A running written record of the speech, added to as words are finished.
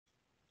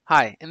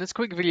Hi, in this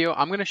quick video,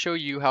 I'm going to show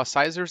you how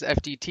SeisWare's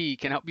FDT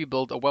can help you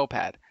build a well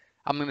pad.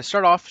 I'm going to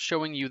start off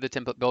showing you the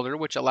template builder,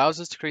 which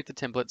allows us to create the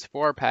templates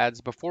for our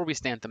pads before we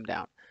stamp them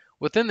down.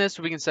 Within this,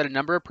 we can set a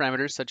number of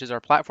parameters such as our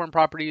platform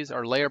properties,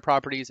 our layer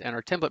properties, and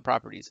our template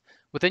properties.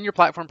 Within your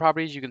platform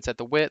properties, you can set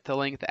the width, the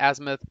length, the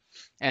azimuth,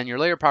 and your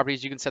layer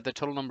properties, you can set the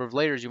total number of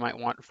layers you might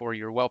want for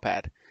your well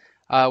pad.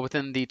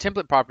 Within the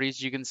template properties,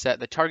 you can set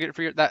the target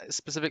for that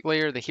specific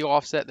layer, the heel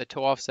offset, the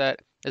toe offset,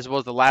 as well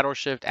as the lateral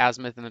shift,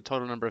 azimuth, and the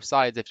total number of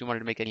sides if you wanted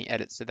to make any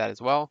edits to that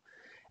as well.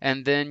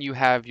 And then you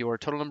have your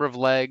total number of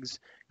legs,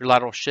 your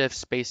lateral shift,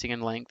 spacing,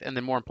 and length. And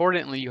then more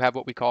importantly, you have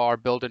what we call our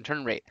build and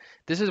turn rate.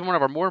 This is one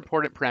of our more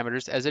important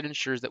parameters as it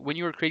ensures that when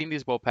you are creating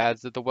these well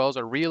pads that the wells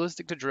are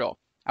realistic to drill.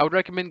 I would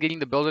recommend getting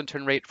the build and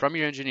turn rate from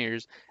your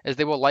engineers as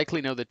they will likely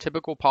know the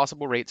typical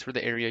possible rates for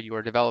the area you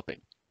are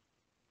developing.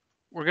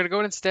 We're going to go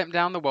ahead and stamp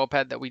down the well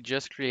pad that we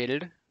just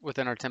created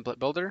within our template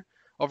builder.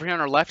 Over here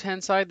on our left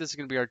hand side, this is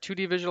going to be our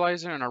 2D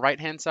visualizer, and on our right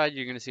hand side,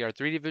 you're going to see our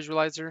 3D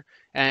visualizer,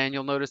 and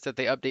you'll notice that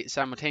they update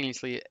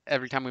simultaneously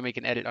every time we make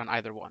an edit on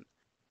either one.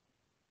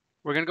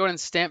 We're going to go ahead and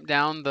stamp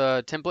down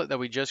the template that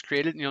we just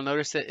created, and you'll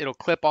notice that it'll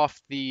clip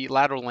off the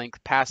lateral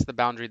length past the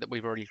boundary that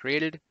we've already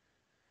created.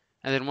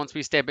 And then once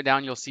we stamp it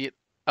down, you'll see it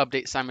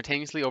update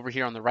simultaneously over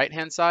here on the right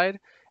hand side.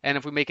 And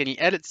if we make any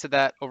edits to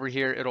that over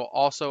here, it'll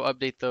also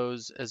update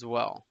those as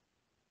well.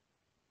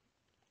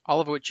 All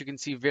of which you can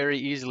see very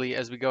easily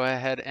as we go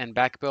ahead and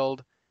back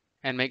build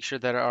and make sure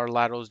that our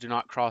laterals do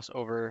not cross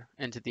over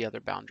into the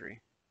other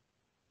boundary.